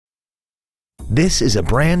This is a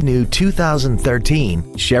brand new 2013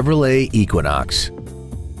 Chevrolet Equinox.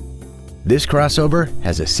 This crossover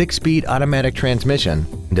has a 6-speed automatic transmission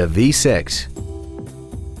and a V6.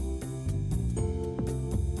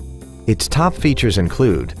 Its top features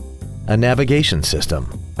include a navigation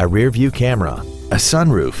system, a rear-view camera, a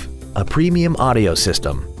sunroof, a premium audio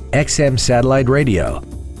system, XM satellite radio,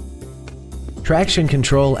 traction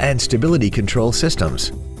control and stability control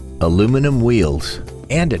systems, aluminum wheels,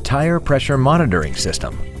 and a tire pressure monitoring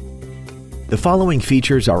system. The following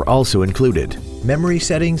features are also included: memory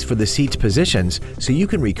settings for the seat's positions so you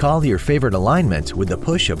can recall your favorite alignments with the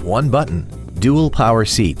push of one button, dual power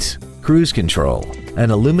seats, cruise control,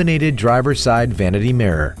 an illuminated driver's side vanity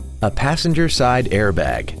mirror, a passenger side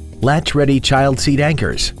airbag, latch-ready child seat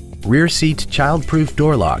anchors, rear seat child-proof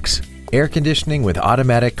door locks, air conditioning with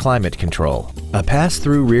automatic climate control, a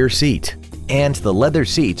pass-through rear seat, and the leather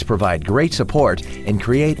seats provide great support and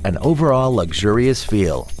create an overall luxurious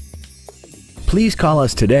feel. Please call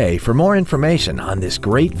us today for more information on this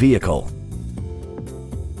great vehicle.